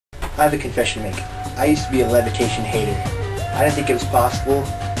I have a confession to make. I used to be a levitation hater. I didn't think it was possible,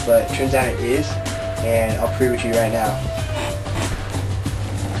 but it turns out it is, and I'll prove it to you right now.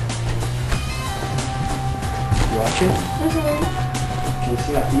 You watching? Mm-hmm. Can you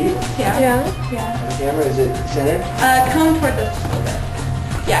see my feet? Yeah. The camera, is it centered? Come toward this a little bit.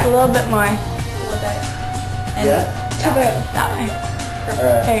 Yeah. A little bit more. A little bit. And Yeah? that way.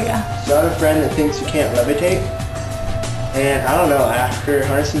 Alright. There you go. So I have a friend that thinks you can't levitate, and I don't know, after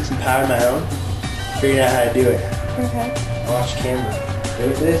harnessing some power of my own, figured out how to do it. Okay. I'll watch the camera.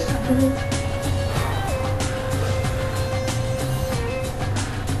 Ready for this?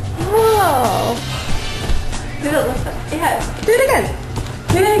 Whoa. Did it look like? Yeah. Do it again.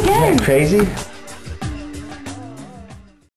 Do it again. Isn't that crazy?